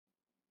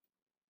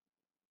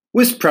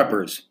Whist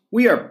Preppers,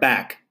 we are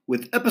back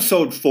with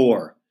episode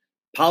 4.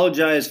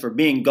 Apologize for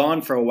being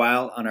gone for a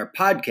while on our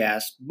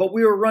podcast, but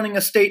we were running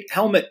a state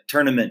helmet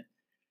tournament.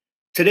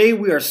 Today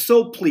we are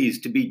so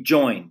pleased to be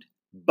joined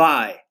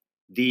by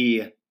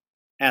the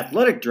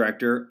athletic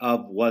director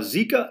of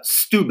Wazeeka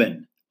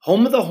Steuben,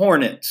 home of the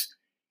Hornets.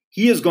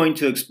 He is going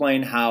to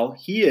explain how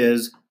he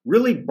has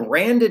really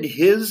branded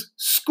his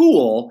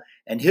school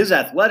and his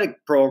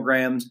athletic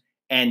programs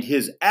and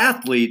his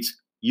athletes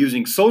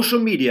using social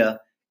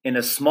media in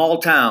a small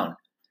town.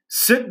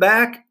 Sit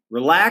back,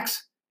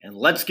 relax, and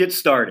let's get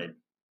started.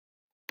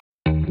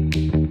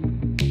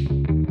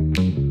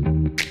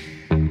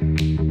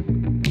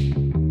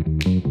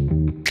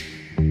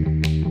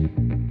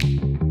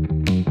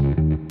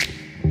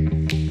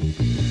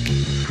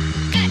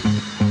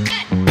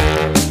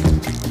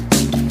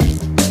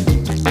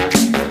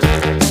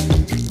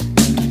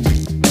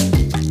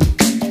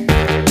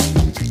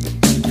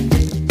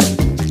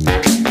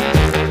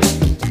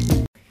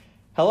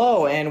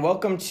 Hello and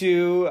welcome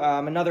to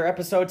another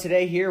episode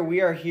today. We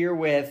are here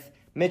with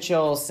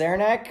Mitchell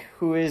Saranac,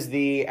 who is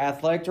the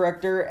athletic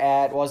director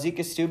at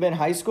Wazeeka Steuben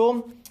High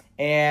School.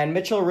 And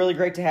Mitchell, really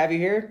great to have you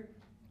here.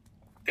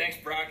 Thanks,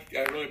 Brock.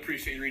 I really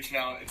appreciate you reaching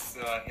out. It's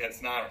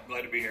an honor.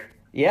 Glad to be here.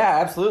 Yeah,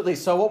 absolutely.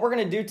 So what we're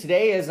going to do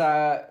today is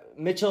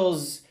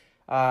Mitchell's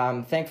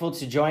thankful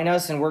to join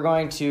us, and we're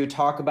going to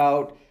talk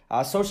about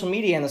social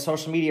media and the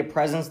social media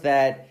presence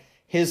that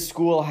his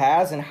school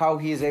has and how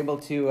he is able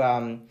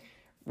to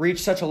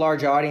reach such a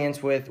large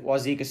audience with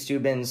Wazeeka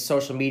Steuben's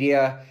social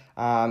media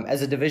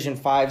as a Division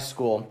V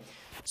school.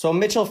 So,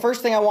 Mitchell,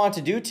 first thing I want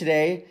to do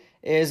today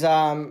is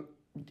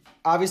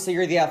obviously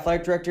you're the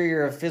athletic director,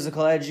 you're a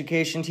physical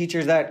education teacher,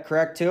 is that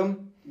correct too?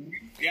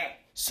 Yeah.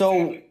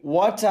 So,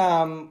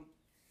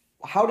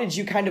 how did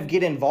you kind of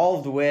get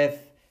involved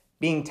with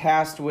being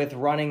tasked with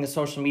running the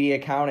social media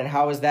account, and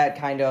how has that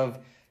kind of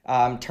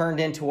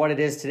turned into what it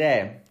is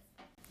today?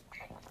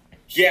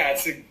 Yeah,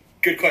 it's a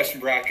good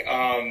question, Brock.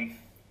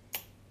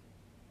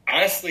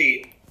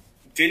 Honestly,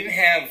 didn't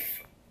have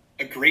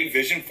a great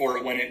vision for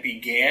it when it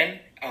began.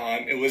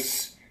 It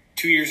was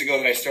 2 years ago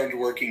that I started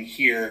working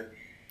here,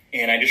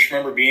 and I just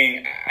remember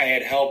I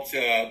had helped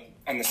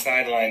on the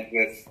sideline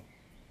with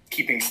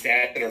keeping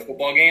stats at our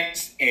football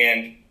games,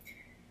 and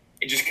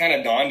it just kind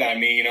of dawned on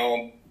me,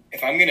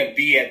 if I'm going to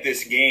be at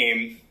this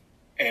game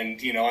and,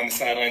 on the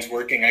sidelines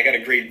working, I got a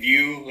great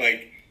view.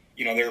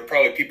 There are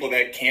probably people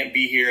that can't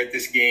be here at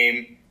this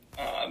game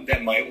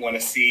that might want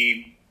to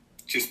see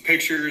just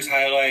pictures,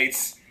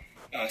 highlights,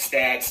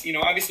 stats.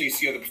 Obviously you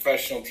see other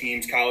professional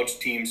teams, college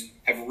teams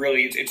have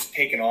really, it's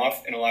taken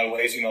off in a lot of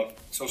ways,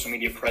 social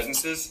media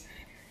presences.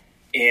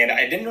 And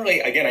I didn't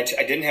really, I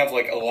didn't have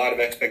a lot of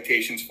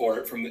expectations for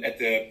it at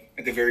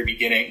the very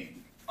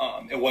beginning.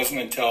 It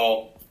wasn't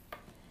until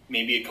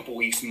maybe a couple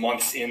weeks,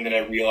 months in that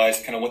I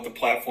realized kind of what the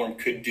platform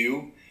could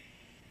do.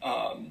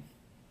 And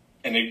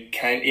it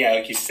kind of,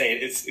 like you say,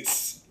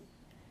 it's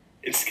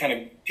kind of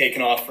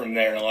taken off from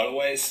there in a lot of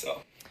ways.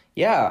 So.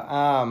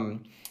 Yeah.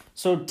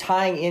 So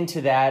tying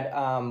into that,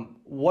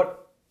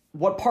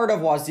 what part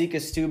of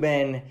Wazeeka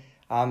Steuben,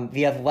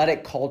 the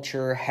athletic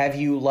culture, have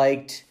you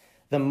liked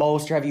the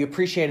most, or have you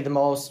appreciated the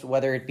most,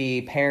 whether it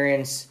be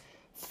parents,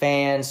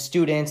 fans,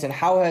 students, and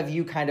how have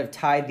you kind of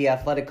tied the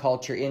athletic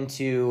culture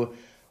into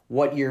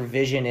what your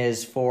vision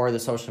is for the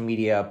social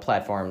media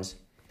platforms?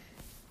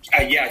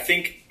 I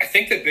think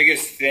the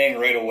biggest thing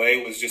right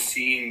away was just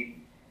seeing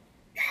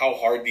how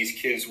hard these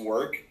kids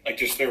work,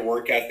 just their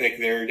work ethic,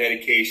 their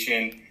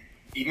dedication.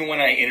 Even when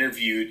I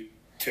interviewed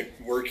to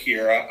work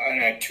here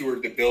and I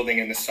toured the building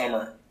in the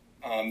summer,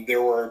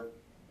 there were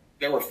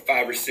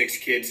 5 or 6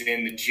 kids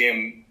in the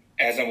gym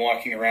as I'm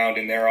walking around,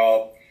 and they're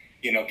all,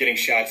 getting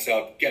shots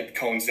up, get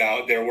cones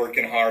out. They're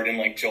working hard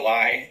in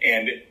July,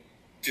 and it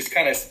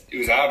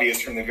was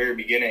obvious from the very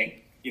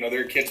beginning.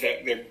 There are kids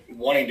that they're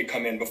wanting to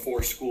come in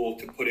before school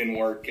to put in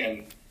work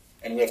and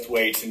lift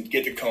weights and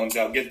get the cones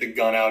out, get the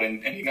gun out,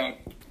 and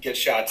get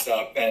shots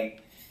up. And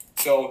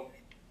so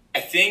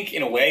I think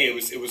in a way it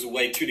was a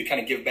way too to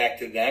kind of give back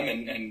to them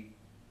and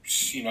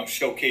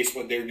showcase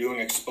what they're doing,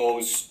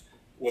 expose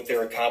what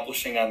they're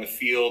accomplishing on the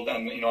field,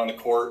 on the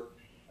court.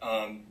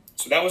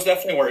 So that was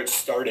definitely where it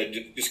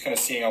started, just kind of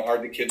seeing how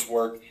hard the kids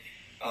work.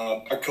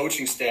 Our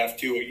coaching staff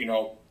too,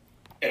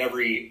 at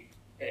every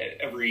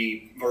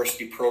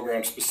varsity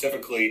program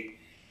specifically,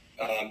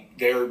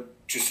 they're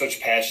just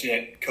such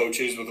passionate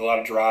coaches with a lot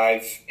of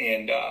drive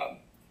and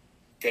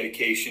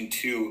dedication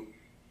too.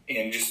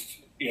 And just,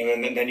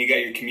 then you got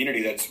your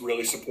community that's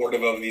really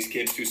supportive of these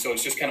kids too. So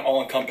it's just kind of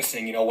all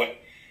encompassing,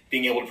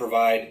 being able to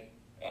provide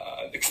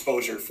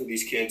exposure for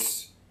these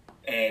kids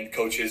and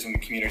coaches and the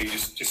community,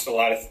 just a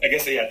lot of,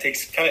 it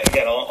takes kind of,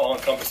 again, all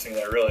encompassing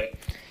there, really.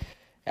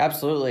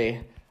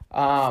 Absolutely.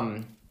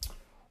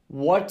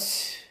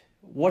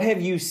 What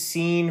have you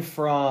seen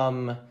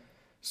from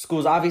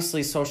schools?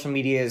 Obviously, social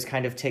media has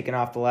kind of taken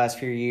off the last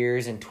few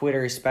years, and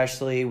Twitter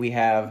especially. We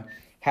have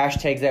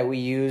hashtags that we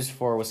use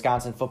for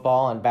Wisconsin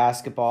football and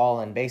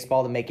basketball and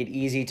baseball to make it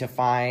easy to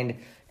find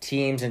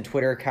teams and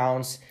Twitter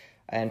accounts.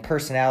 and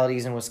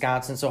personalities in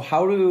Wisconsin. So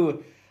how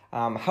do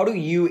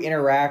you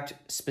interact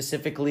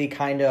specifically?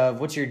 Kind of,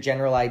 what's your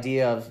general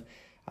idea of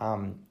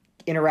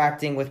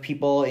interacting with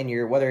people in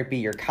your, whether it be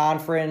your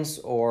conference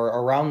or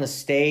around the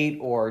state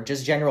or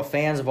just general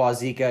fans of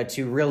Wauzeka,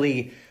 to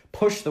really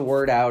push the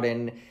word out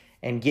and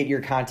get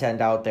your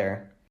content out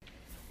there?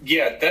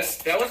 Yeah,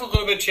 that was a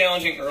little bit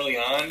challenging early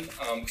on.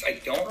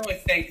 I don't really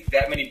think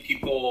that many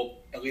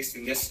people, at least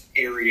in this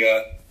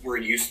area, were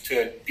used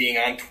to being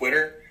on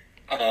Twitter.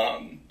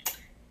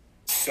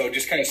 So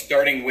just kind of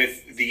starting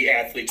with the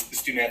athletes, the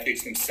student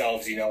athletes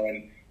themselves,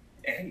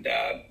 and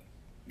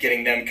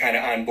getting them kind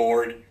of on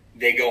board.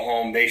 They go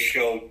home, they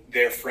show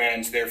their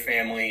friends, their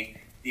family,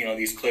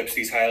 these clips,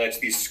 these highlights,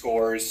 these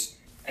scores,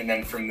 and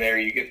then from there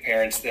you get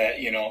parents that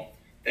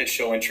that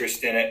show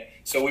interest in it.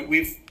 So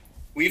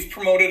we've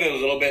promoted it a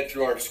little bit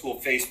through our school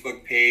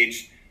Facebook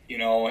page,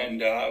 and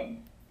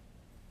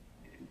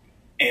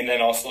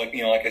then also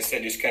like I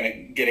said, just kind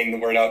of getting the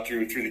word out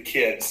through the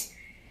kids,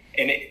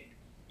 and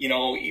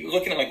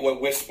looking at like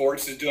what WIF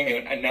Sports is doing,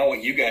 and now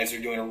what you guys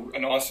are doing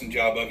an awesome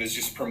job of, is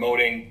just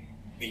promoting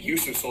the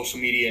use of social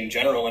media in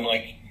general. And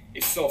like,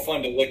 it's so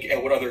fun to look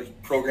at what other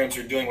programs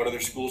are doing, what other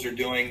schools are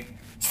doing,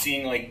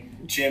 seeing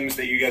like gyms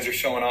that you guys are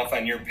showing off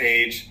on your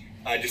page,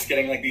 just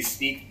getting like these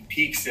sneak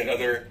peeks at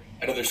other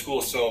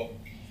schools. So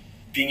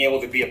being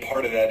able to be a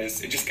part of that it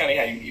just kind of,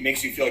 it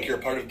makes you feel like you're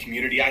a part of a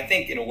community. I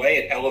think in a way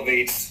it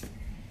elevates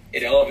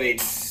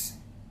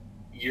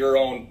your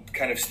own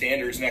kind of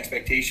standards and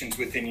expectations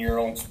within your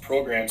own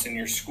programs in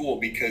your school,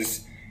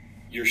 because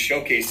you're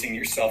showcasing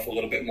yourself a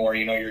little bit more.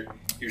 You're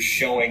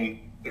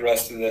showing the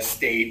rest of the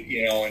state,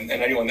 and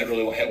anyone that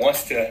really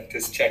wants to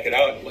just check it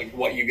out, like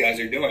what you guys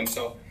are doing.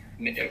 So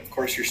of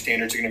course your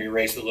standards are going to be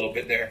raised a little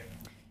bit there.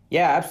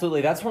 Yeah,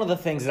 absolutely. That's one of the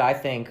things that I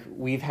think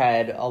we've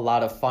had a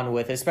lot of fun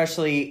with,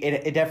 especially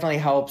it definitely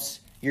helps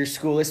your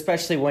school,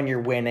 especially when you're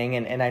winning.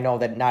 And I know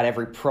that not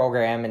every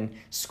program and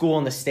school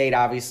in the state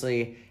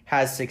obviously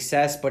has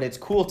success, but it's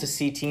cool to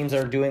see teams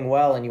that are doing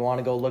well, and you want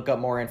to go look up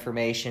more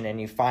information, and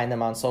you find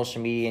them on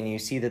social media and you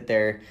see that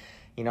they're,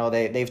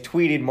 they've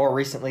tweeted more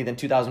recently than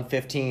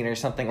 2015 or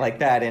something like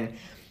that, and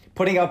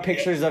putting out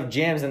pictures of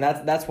gyms. And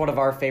that's one of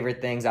our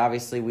favorite things.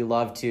 Obviously, we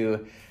love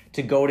to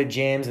go to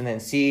gyms and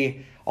then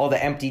see all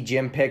the empty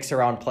gym pics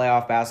around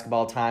playoff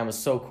basketball time. It was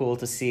so cool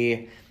to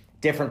see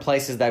different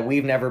places that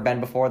we've never been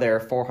before. There are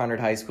 400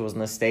 high schools in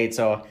the state,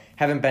 so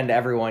haven't been to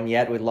everyone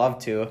yet. We'd love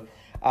to.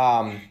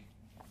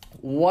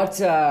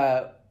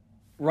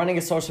 Running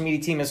a social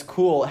media team is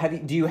cool.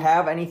 Do you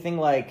have anything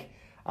like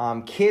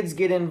kids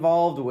get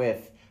involved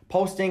with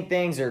posting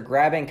things or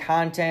grabbing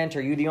content?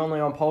 Are you the only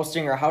one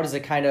posting, or how does it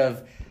kind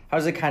of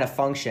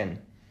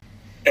function?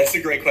 That's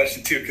a great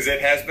question too, because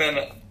it has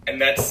been, and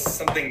that's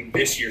something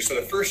this year. So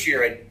the first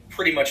year I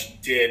pretty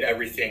much did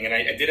everything, and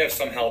I did have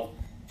some help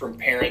from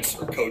parents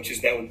or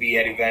coaches that would be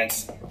at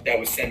events that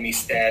would send me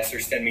stats or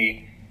send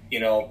me,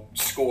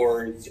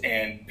 scores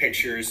and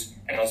pictures,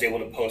 and I was able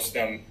to post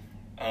them,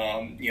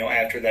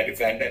 after that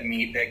event,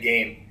 that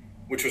game,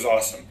 which was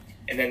awesome.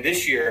 And then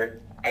this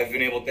year, I've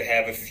been able to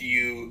have a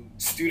few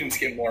students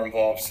get more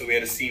involved. So we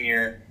had a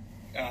senior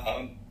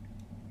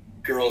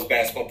girls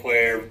basketball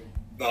player,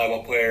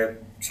 volleyball player,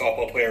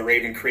 softball player,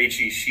 Raven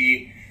Krejci.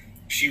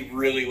 She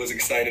really was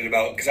excited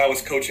about, because I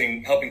was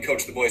helping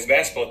coach the boys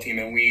basketball team,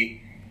 and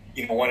we,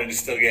 wanted to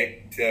still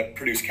get to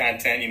produce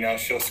content,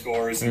 show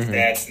scores and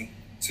stats. And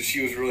so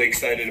she was really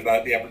excited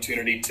about the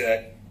opportunity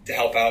to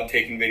help out,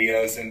 taking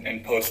videos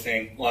and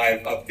posting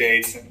live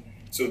updates. And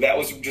so that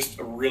was just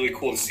really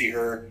cool to see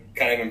her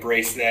kind of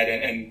embrace that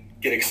and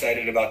get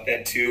excited about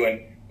that too.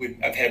 And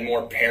I've had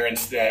more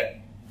parents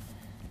that,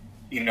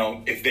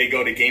 if they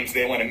go to games,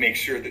 they want to make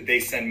sure that they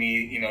send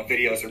me,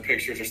 videos or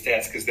pictures or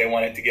stats, because they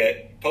want it to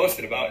get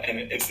posted about. And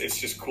it's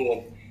just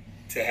cool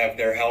to have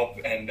their help.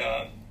 And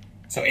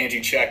so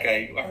Angie Check,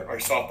 our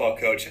softball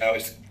coach, I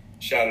always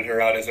shouted her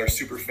out as our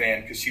super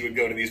fan, because she would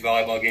go to these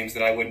volleyball games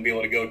that I wouldn't be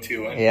able to go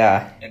to,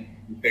 and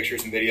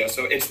pictures and videos.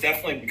 So it's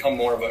definitely become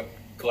more of a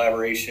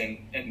collaboration,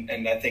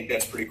 and I think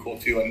that's pretty cool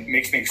too, and it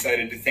makes me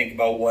excited to think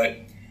about what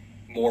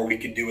more we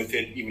could do with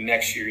it even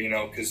next year,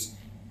 because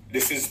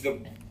this is the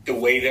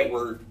way that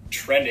we're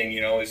trending,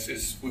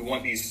 is we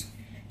want these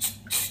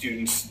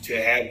students to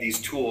have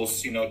these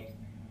tools, and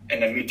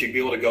then to be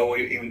able to go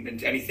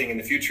into anything in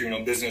the future,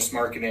 business,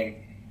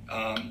 marketing,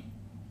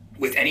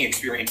 with any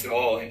experience at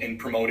all in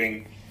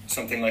promoting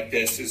something like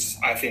this is,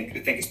 I think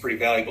it's pretty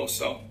valuable.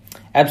 So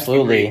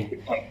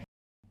absolutely.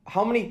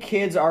 How many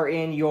kids are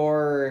in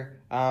your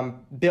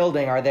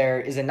building?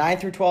 Is it 9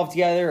 through 12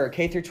 together, or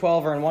K through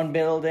 12 are in one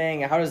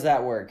building? How does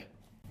that work?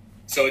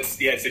 So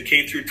it's a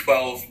K through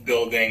 12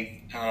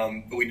 building.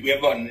 But we have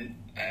about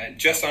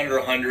just under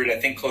 100, I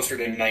think closer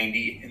to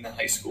 90 in the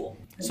high school.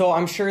 So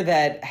I'm sure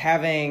that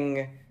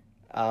having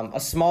a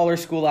smaller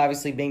school,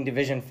 obviously being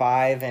Division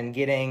 5, and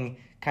getting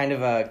kind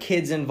of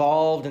kids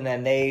involved, and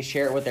then they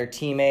share it with their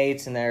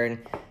teammates, and their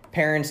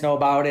parents know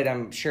about it,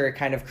 I'm sure it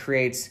kind of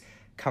creates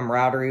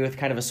camaraderie with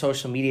kind of a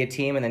social media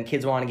team, and then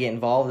kids want to get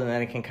involved, and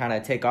then it can kind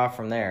of take off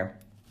from there.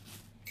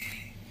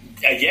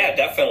 Yeah,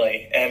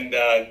 definitely. And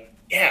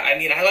I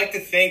mean, I like to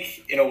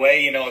think in a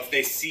way, if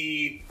they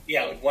see,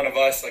 like one of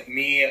us, like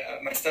me,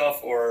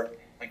 myself, or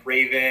like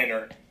Raven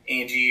or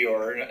Angie,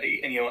 or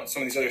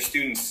some of these other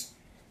students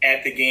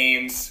at the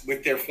games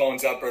with their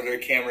phones up or their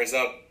cameras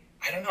up.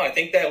 I don't know. I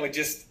think that would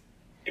just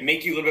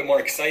make you a little bit more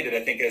excited.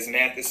 I think as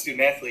a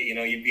student athlete,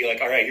 you'd be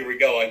like, all right, here we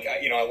go. Like,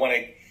 I want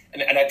to,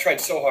 and I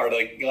tried so hard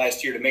like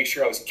last year to make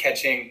sure I was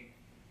catching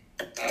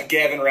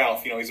Gavin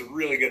Ralph. He's a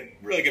really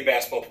good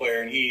basketball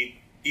player, and he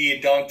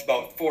had dunked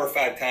about 4 or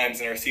 5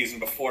 times in our season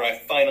before I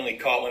finally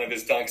caught one of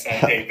his dunks on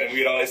tape. And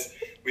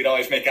we'd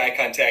always make eye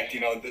contact,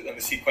 on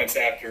the sequence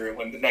after.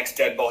 When the next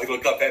dead ball, he'd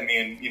look up at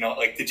me and,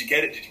 like, did you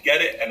get it? Did you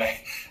get it? And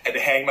I had to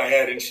hang my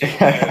head and shake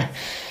my head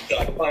until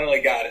I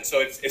finally got it. So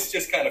it's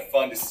just kind of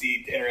fun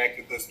to interact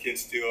with those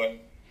kids too. And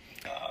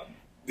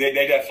they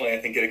definitely,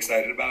 I think, get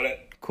excited about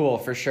it. Cool,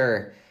 for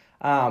sure.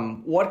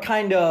 What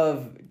kind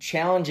of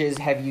challenges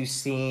have you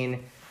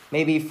seen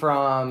maybe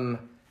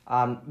from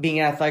being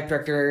an athletic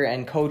director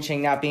and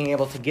coaching, not being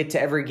able to get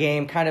to every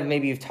game, kind of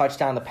maybe you've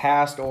touched on the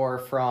past, or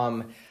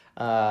from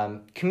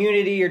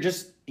community or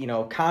just,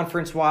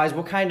 conference-wise?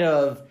 What kind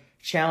of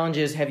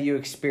challenges have you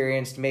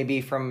experienced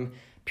maybe from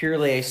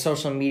purely a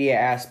social media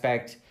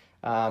aspect?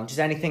 Just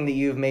anything that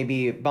you've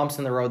maybe bumps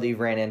in the road that you've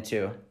ran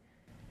into?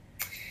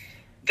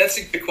 That's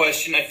a good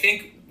question. I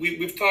think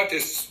we've talked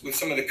with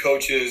some of the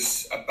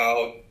coaches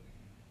about,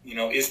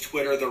 is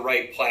Twitter the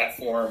right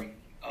platform?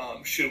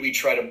 Should we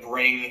try to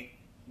bring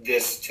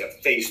this to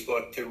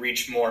Facebook to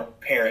reach more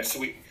parents?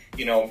 So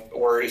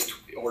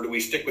or do we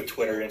stick with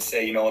Twitter and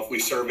say, if we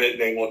serve it,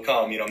 they will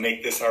come,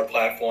 make this our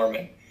platform.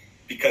 And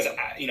because,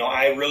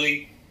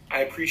 I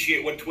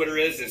appreciate what Twitter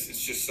is.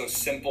 It's just so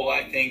simple,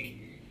 I think,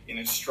 in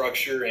its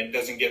structure, and it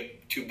doesn't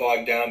get too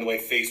bogged down the way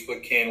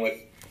Facebook can with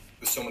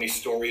so many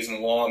stories and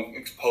long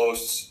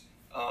posts.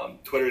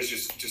 Twitter is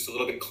just a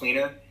little bit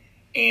cleaner.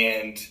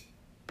 And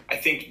I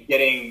think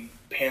getting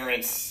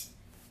parents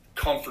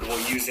comfortable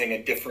using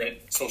a different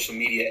social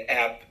media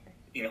app,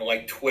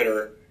 like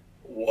Twitter,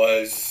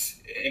 was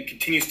and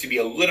continues to be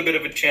a little bit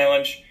of a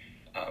challenge.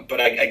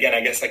 But I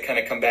guess I kind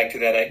of come back to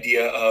that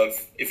idea of,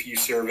 if you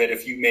serve it,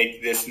 if you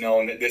make this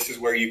known that this is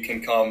where you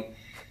can come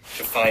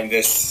to find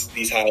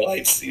these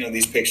highlights,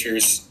 these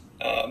pictures,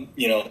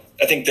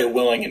 I think they're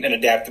willing and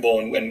adaptable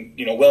and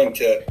willing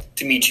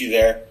to meet you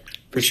there.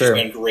 For sure.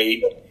 Has been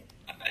great.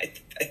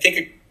 I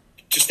think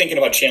just thinking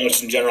about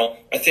challenges in general,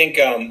 I think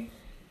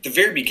the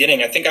very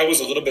beginning, I think I was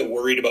a little bit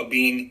worried about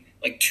being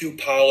like too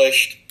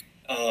polished,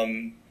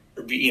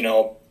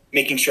 or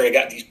making sure I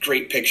got these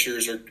great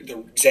pictures or the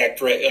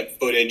exact right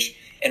footage.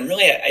 And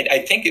really,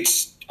 I think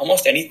it's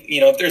almost any,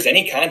 if there's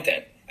any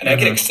content, and I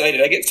get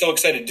excited. I get so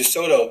excited.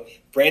 DeSoto,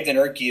 Brandon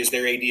Erkey is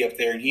their AD up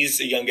there, and he's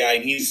a young guy,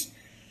 and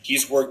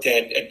he's worked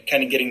at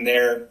kind of getting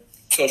their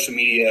social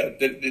media.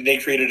 They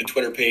created a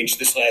Twitter page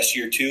this last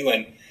year too,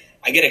 and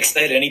I get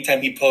excited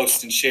anytime he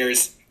posts and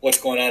shares what's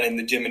going on in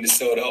the gym in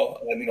DeSoto,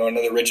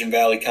 another Ridge and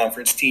Valley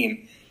Conference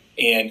team.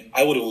 And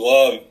I would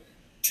love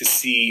to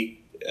see,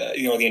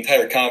 the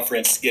entire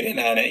conference get in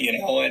on it,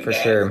 and for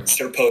sure.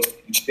 Start posting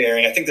and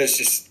sharing. I think there's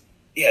just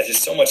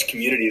so much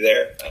community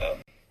there.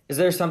 Is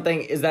that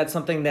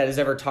something that is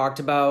ever talked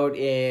about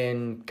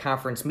in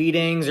conference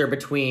meetings or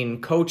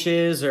between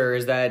coaches, or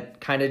is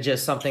that kind of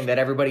just something that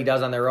everybody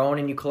does on their own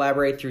and you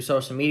collaborate through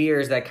social media, or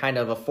is that kind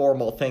of a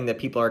formal thing that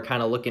people are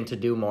kind of looking to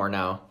do more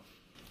now?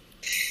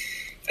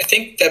 I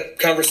think that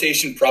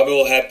conversation probably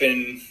will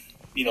happen,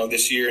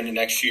 this year and the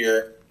next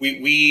year.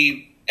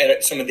 We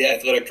at some of the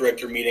athletic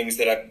director meetings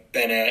that I've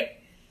been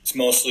at, it's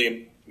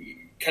mostly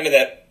kind of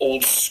that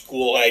old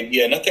school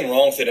idea. Nothing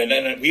wrong with it.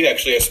 And we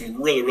actually have some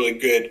really, really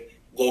good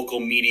local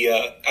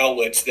media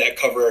outlets that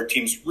cover our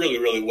teams really,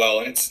 really well.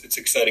 And it's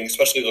exciting,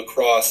 especially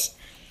lacrosse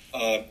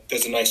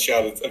does a nice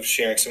job of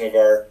sharing some of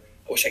our,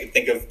 I wish I could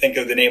think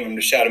of the name of them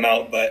to shout them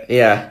out. But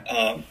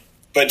yeah.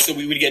 But so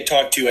we would get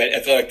talked to at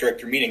athletic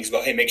director meetings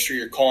about, hey, make sure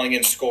you're calling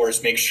in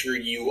scores, make sure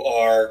you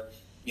are,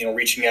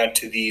 reaching out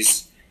to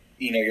these,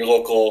 your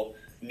local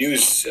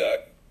news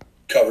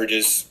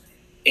coverages,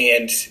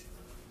 and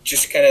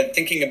just kind of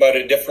thinking about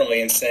it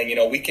differently and saying,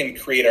 we can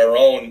create our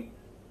own,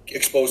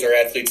 expose our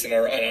athletes on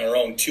our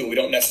own too. We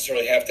don't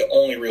necessarily have to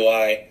only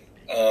rely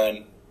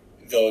on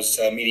those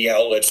media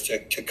outlets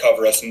to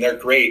cover us, and they're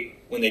great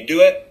when they do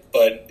it.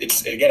 But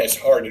it's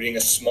hard being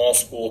a small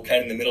school,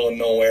 kind of in the middle of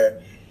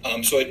nowhere.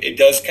 So it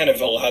does kind of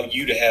allow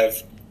you to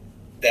have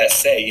that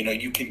say.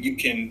 You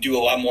can do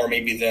a lot more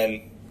maybe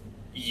than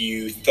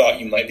you thought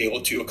you might be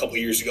able to a couple of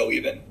years ago,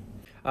 even.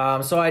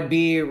 So I'd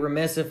be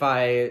remiss if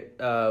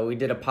we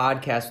did a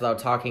podcast without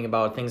talking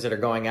about things that are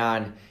going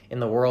on in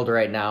the world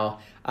right now.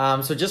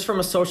 So just from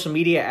a social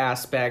media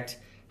aspect,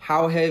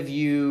 how have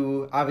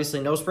you,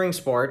 obviously no spring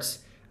sports,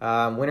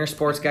 winter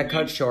sports got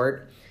cut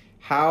short.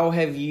 How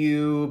have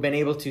you been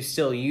able to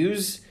still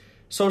use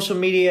social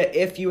media?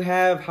 If you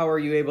have, how are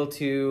you able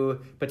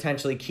to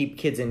potentially keep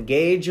kids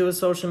engaged with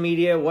social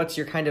media? What's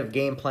your kind of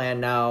game plan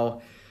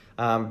now,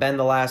 been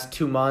the last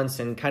 2 months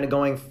and kind of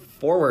going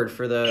forward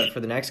for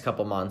the next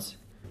couple months?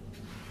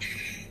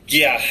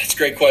 Yeah, it's a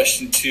great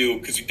question too,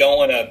 because we don't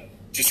want to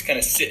just kind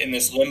of sit in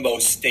this limbo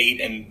state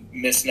and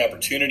miss an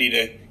opportunity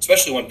to,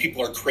 especially when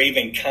people are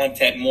craving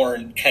content more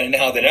kind of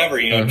now than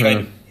ever,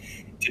 trying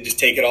to just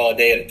take it all a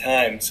day at a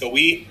time. So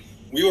we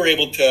were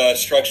able to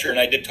structure, and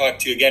I did talk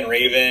to, again,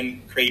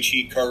 Raven,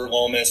 Krejci, Carter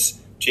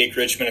Lomas, Jake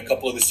Richmond, a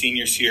couple of the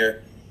seniors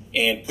here,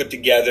 and put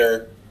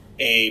together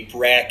a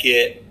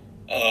bracket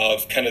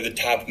of kind of the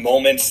top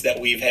moments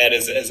that we've had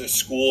as a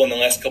school in the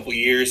last couple of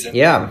years.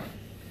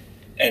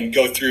 And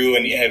go through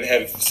and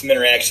have some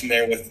interaction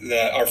there with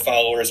our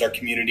followers, our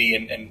community,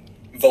 and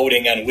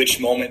voting on which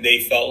moment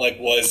they felt like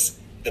was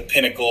the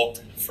pinnacle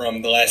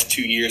from the last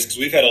 2 years. Because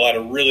we've had a lot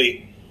of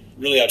really,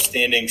 really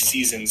outstanding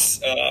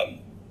seasons, in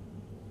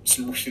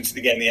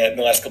the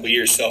last couple of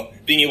years. So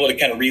being able to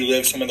kind of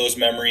relive some of those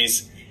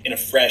memories in a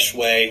fresh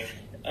way,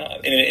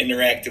 in an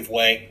interactive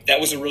way, that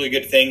was a really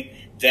good thing.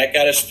 That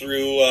got us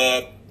through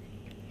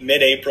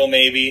mid-April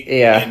maybe.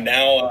 Yeah. And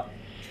now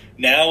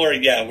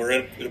we're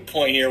at a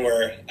point here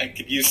where I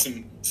could use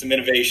some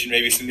innovation,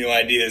 maybe some new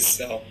ideas.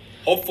 So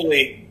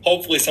hopefully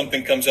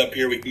something comes up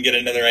here. We can get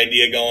another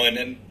idea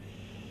going,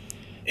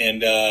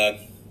 and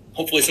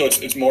hopefully so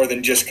it's more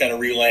than just kind of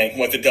relaying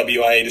what the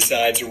WIA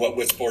decides or what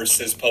WisSports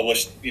has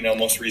published,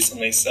 most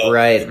recently. So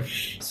right.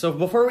 So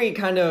before we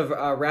kind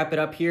of wrap it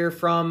up here,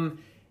 from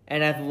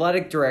an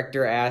athletic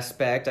director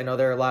aspect, I know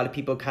there are a lot of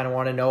people kind of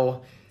want to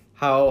know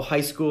how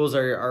high schools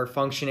are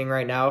functioning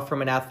right now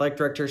from an athletic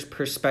director's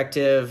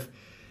perspective.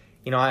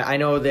 I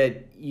know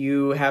that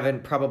you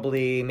haven't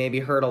probably maybe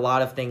heard a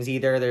lot of things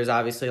either. There's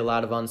obviously a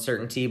lot of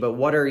uncertainty, but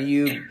what are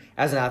you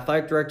as an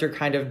athletic director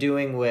kind of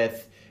doing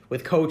with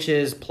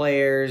coaches,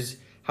 players?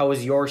 How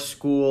is your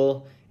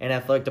school and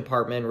athletic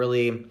department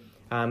really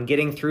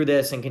getting through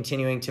this and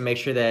continuing to make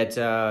sure that,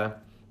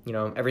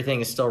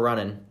 everything is still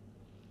running?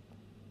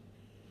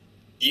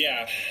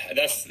 Yeah,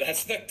 that's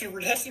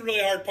the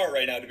really hard part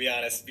right now, to be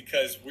honest,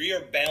 because we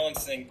are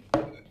balancing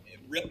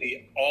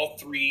really all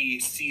 3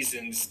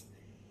 seasons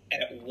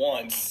at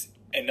once,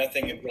 and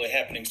nothing is really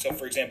happening. So,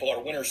 for example, our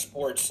winter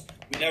sports,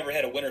 we never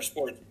had a winter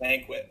sports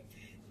banquet,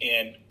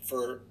 and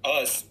for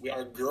us,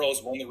 our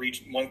girls won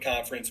one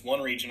conference, one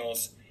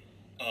regionals.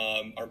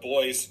 Our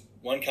boys,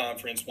 one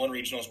conference, one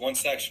regionals, one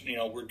section.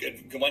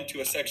 We went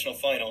to a sectional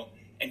final,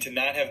 and to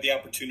not have the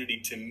opportunity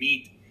to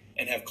meet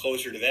and have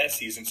closure to that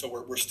season.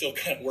 So we're still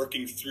kind of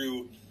working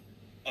through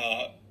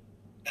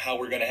how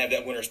we're going to have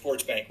that winter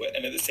sports banquet.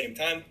 And at the same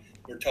time,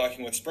 we're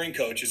talking with spring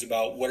coaches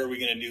about what are we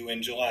going to do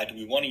in July? Do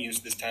we want to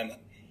use this time?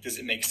 Does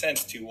it make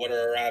sense to? What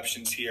are our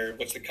options here?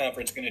 What's the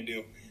conference going to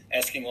do?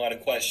 Asking a lot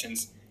of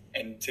questions.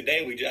 And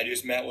today I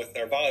just met with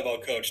our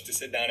volleyball coach to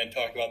sit down and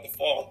talk about the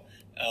fall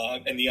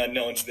and the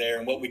unknowns there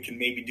and what we can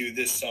maybe do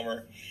this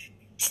summer.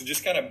 So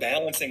just kind of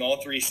balancing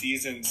all 3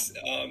 seasons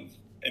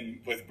and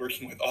with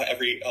working with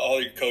all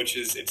your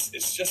coaches,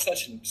 it's just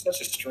such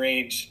a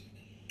strange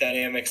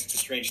dynamic, such a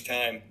strange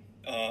time.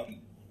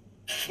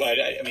 But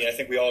I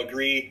think we all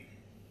agree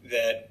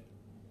that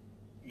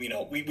we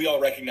all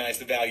recognize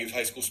the value of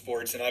high school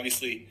sports, and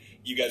obviously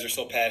you guys are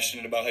so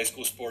passionate about high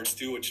school sports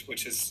too,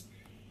 which has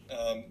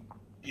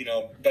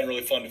been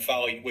really fun to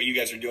follow what you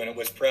guys are doing at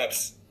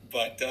WisPreps.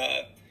 But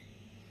I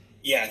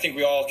think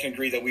we all can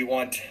agree that we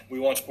want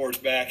sports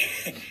back.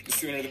 The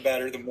sooner the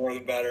better, the more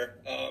the better.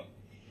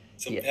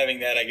 Having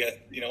that, I guess,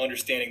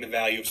 understanding the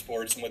value of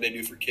sports and what they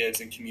do for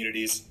kids and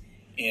communities,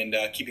 and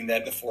keeping that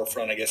at the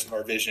forefront, I guess, of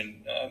our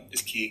vision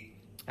is key.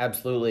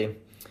 Absolutely.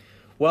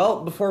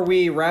 Well, before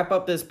we wrap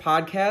up this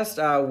podcast,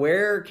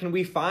 where can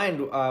we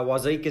find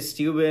Wazeika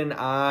Steuben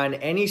on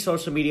any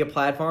social media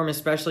platform,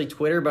 especially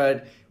Twitter,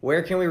 but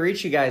where can we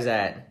reach you guys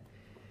at?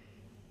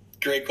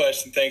 Great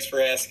question. Thanks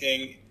for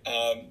asking.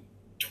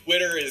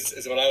 Twitter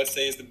is what I would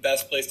say is the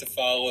best place to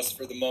follow us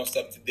for the most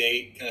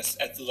up-to-date kind of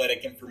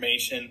athletic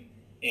information.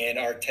 And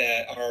our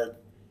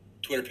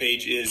Twitter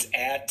page is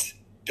at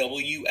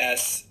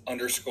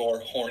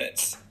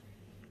WS_Hornets.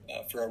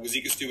 For our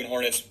Wazeika Steuben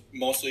Hornets,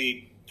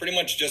 mostly pretty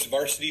much just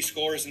varsity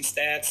scores and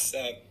stats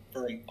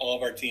for all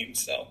of our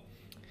teams. So,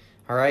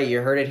 all right,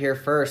 you heard it here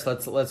first.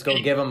 Let's go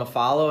give them a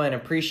follow and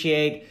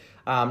appreciate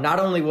not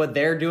only what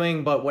they're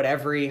doing, but what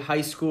every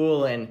high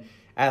school and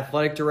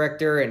athletic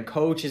director and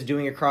coach is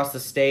doing across the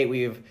state.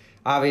 We've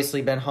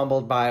obviously been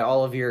humbled by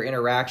all of your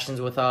interactions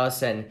with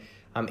us and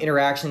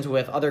interactions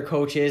with other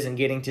coaches, and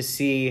getting to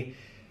see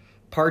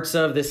parts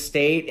of the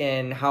state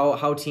and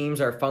how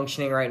teams are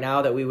functioning right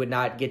now that we would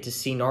not get to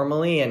see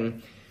normally.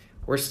 And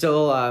we're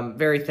still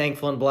very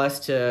thankful and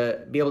blessed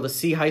to be able to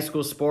see high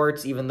school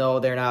sports, even though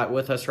they're not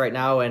with us right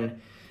now. And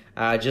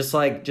just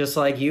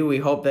like you, we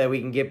hope that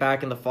we can get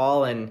back in the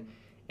fall and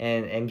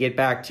get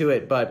back to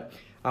it. But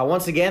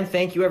once again,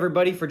 thank you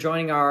everybody for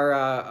joining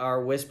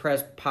our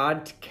WisPreps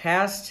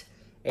podcast,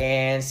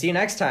 and see you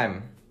next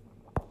time.